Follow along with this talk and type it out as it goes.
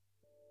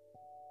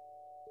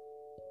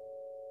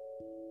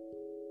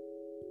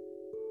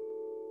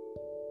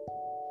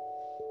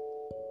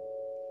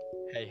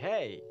Hey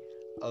hey,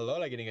 lo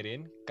lagi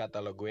dengerin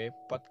Kata Lo Gue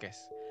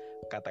Podcast.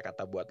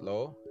 Kata-kata buat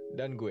lo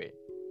dan gue.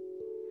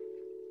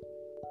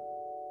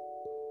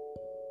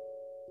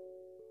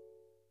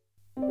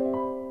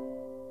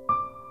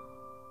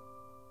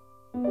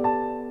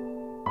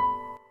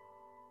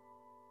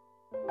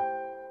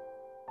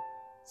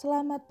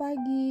 Selamat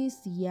pagi,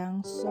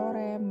 siang,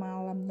 sore,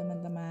 malam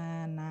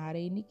teman-teman. Nah,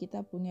 hari ini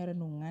kita punya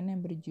renungan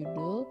yang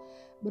berjudul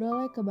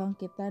Beroleh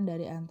Kebangkitan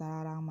dari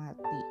Antara Orang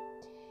Mati.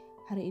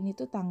 Hari ini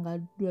tuh tanggal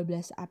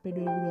 12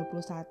 April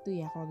 2021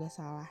 ya kalau gak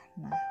salah.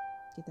 Nah,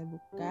 kita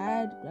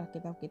buka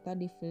Alkitab kita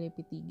di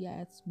Filipi 3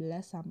 ayat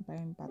 11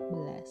 sampai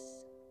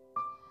 14.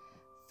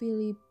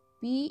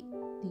 Filipi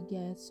 3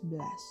 ayat 11.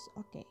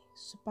 Oke,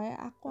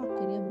 supaya aku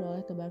akhirnya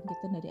beroleh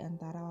kebangkitan dari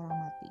antara orang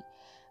mati.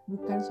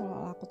 Bukan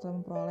seolah aku telah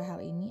memperoleh hal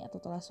ini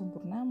atau telah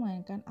sempurna,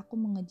 melainkan aku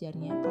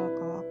mengejarnya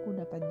kalau aku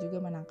dapat juga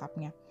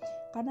menangkapnya.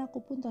 Karena aku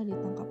pun telah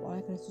ditangkap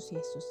oleh Kristus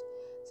Yesus.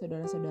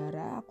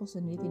 Saudara-saudara, aku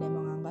sendiri tidak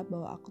menganggap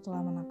bahwa aku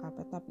telah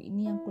menangkapnya, tapi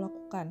ini yang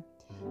kulakukan.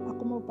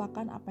 Aku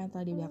melupakan apa yang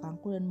telah di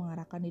belakangku dan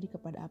mengarahkan diri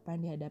kepada apa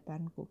yang di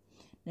hadapanku.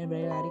 Dan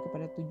berlari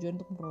kepada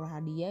tujuan untuk memperoleh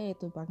hadiah,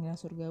 yaitu panggilan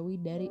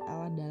surgawi dari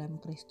Allah dalam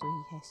Kristus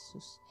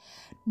Yesus.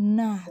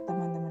 Nah,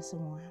 teman-teman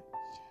semua,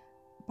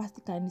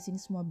 pasti kalian di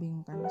sini semua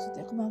bingung kan,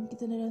 maksudnya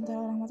kebangkitan dari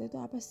antara orang mati itu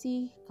apa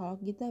sih? Kalau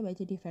kita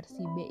baca di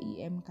versi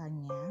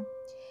BIMK-nya,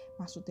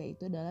 maksudnya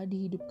itu adalah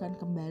dihidupkan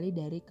kembali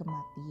dari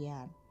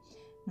kematian.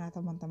 Nah,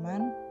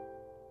 teman-teman,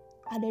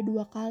 ada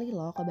 2 kali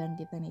loh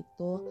kebangkitan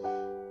itu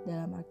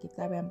dalam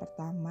Alkitab. Yang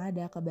pertama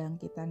ada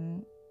kebangkitan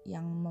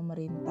yang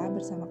memerintah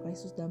bersama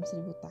Kristus dalam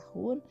 1000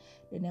 tahun,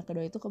 dan yang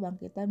kedua itu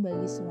kebangkitan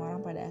bagi semua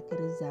orang pada akhir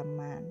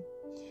zaman.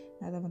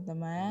 Nah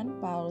teman-teman,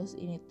 Paulus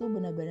ini tuh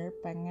benar-benar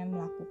pengen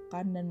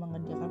melakukan dan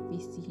mengerjakan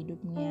visi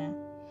hidupnya.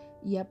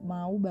 Ia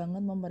mau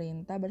banget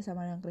memerintah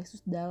bersama dengan Kristus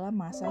dalam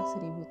masa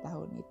 1000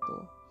 tahun itu.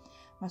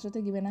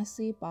 Maksudnya gimana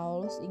sih?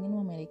 Paulus ingin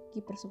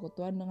memiliki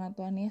persekutuan dengan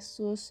Tuhan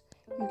Yesus.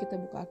 Yuk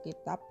kita buka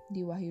Alkitab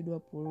di Wahyu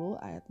 20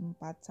 ayat 4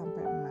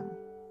 sampai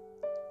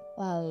 6.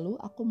 Lalu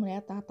aku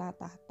melihat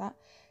tahta-tahta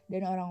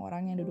dan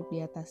orang-orang yang duduk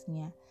di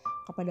atasnya.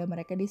 Kepada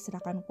mereka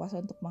diserahkan kuasa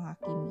untuk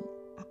menghakimi.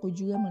 Aku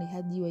juga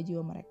melihat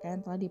jiwa-jiwa mereka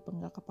yang telah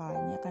dipenggal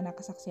kepalanya karena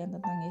kesaksian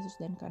tentang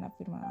Yesus dan karena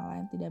firman Allah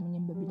yang tidak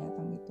menyembah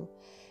binatang itu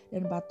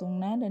dan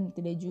patungnya, dan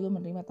tidak juga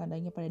menerima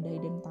tandanya pada dahi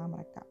dan tangan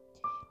mereka.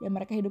 Dan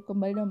mereka hidup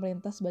kembali dan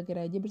memerintah sebagai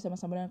raja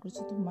bersama-sama dengan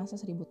Kristus untuk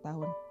masa 1000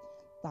 tahun.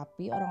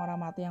 Tapi orang-orang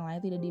mati yang lain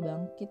tidak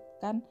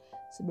dibangkitkan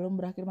sebelum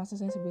berakhir masa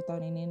 1000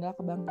 tahun ini. Adalah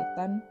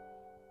kebangkitan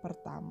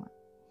pertama.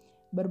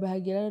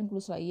 Berbahagialah dan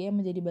kuduslah ia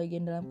yang menjadi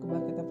bagian dalam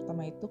kebangkitan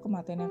pertama itu.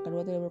 Kematian yang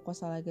kedua tidak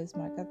berkuasa lagi atas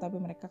mereka,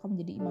 tapi mereka akan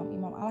menjadi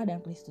imam-imam Allah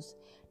dan Kristus,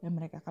 dan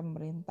mereka akan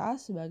memerintah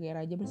sebagai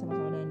raja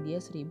bersama-sama dengan dia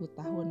 1000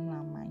 tahun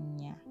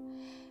lamanya.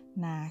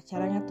 Nah,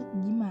 caranya tuh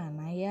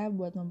gimana ya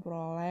buat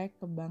memperoleh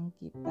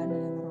kebangkitan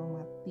dari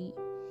orang mati?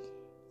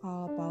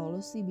 Kalau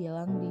Paulus sih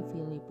bilang di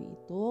Filipi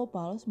itu,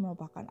 Paulus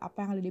melupakan apa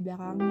yang ada di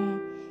belakangnya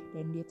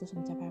dan dia terus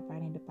mencapai apa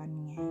yang di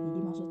depannya. Jadi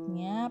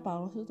maksudnya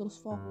Paulus itu terus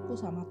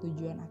fokus sama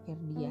tujuan akhir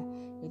dia,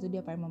 yaitu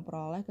dia pengen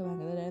memperoleh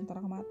kebangkitan dari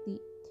antara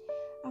mati.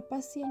 Apa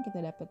sih yang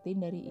kita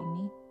dapetin dari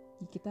ini?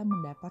 Kita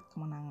mendapat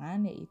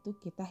kemenangan, yaitu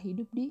kita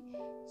hidup di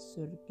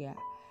surga.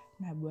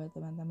 Nah, buat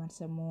teman-teman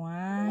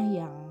semua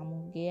yang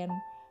mungkin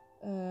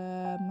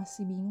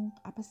masih bingung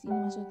apa sih ini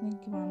maksudnya,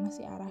 gimana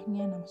sih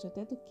arahnya. Nah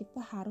maksudnya tuh kita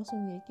harus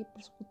memiliki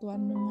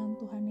persekutuan dengan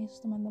Tuhan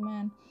Yesus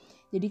teman-teman.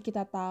 Jadi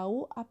kita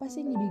tahu apa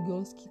sih yang jadi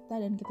goals kita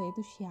dan kita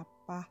itu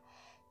siapa.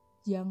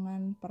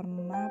 Jangan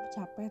pernah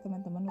capek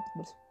teman-teman untuk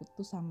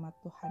bersekutu sama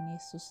Tuhan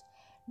Yesus.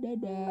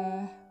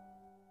 Dadah.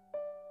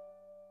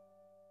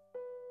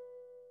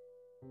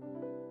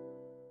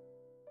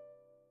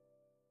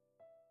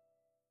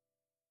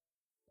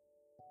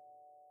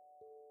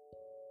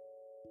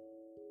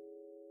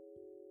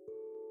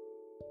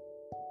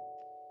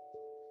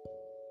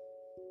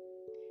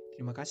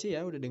 Terima kasih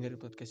ya udah dengerin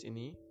podcast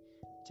ini.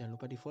 Jangan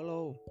lupa di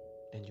follow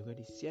dan juga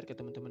di share ke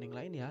teman-teman yang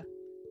lain ya.